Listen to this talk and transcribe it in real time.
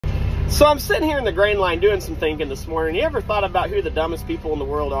So I'm sitting here in the grain line doing some thinking this morning. You ever thought about who the dumbest people in the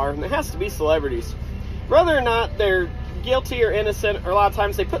world are? And it has to be celebrities. Whether or not they're guilty or innocent, or a lot of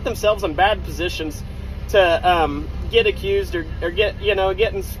times they put themselves in bad positions to get accused or get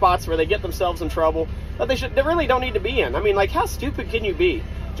in spots where they get themselves in trouble that they really don't need to be in. I mean, like, how stupid can you be?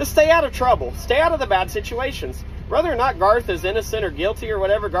 Just stay out of trouble. Stay out of the bad situations. Whether or not Garth is innocent or guilty or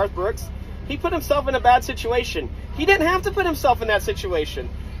whatever, Garth Brooks, he put himself in a bad situation. He didn't have to put himself in that situation.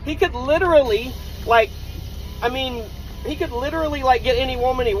 He could literally, get any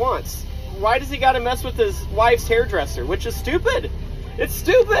woman he wants. Why does he got to mess with his wife's hairdresser? Which is stupid. It's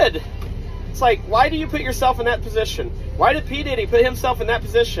stupid. It's like, why do you put yourself in that position? Why did P. Diddy put himself in that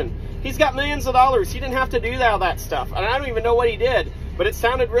position? He's got millions of dollars. He didn't have to do all that stuff. And I don't even know what he did, but it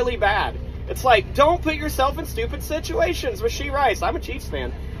sounded really bad. It's like, don't put yourself in stupid situations. Rasheed Rice, I'm a Chiefs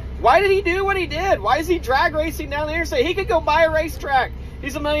fan. Why did he do what he did? Why is he drag racing down the interstate? He could go buy a racetrack.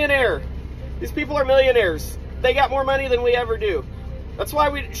 He's a millionaire. These people are millionaires. They got more money than we ever do. That's why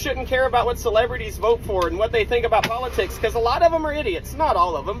we shouldn't care about what celebrities vote for and what they think about politics, because a lot of them are idiots. Not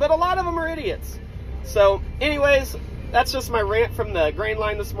all of them, but a lot of them are idiots. So, anyways, that's just my rant from the grain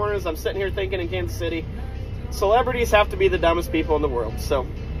line this morning as I'm sitting here thinking in Kansas City. Celebrities have to be the dumbest people in the world, so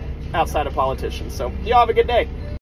outside of politicians. So, y'all have a good day.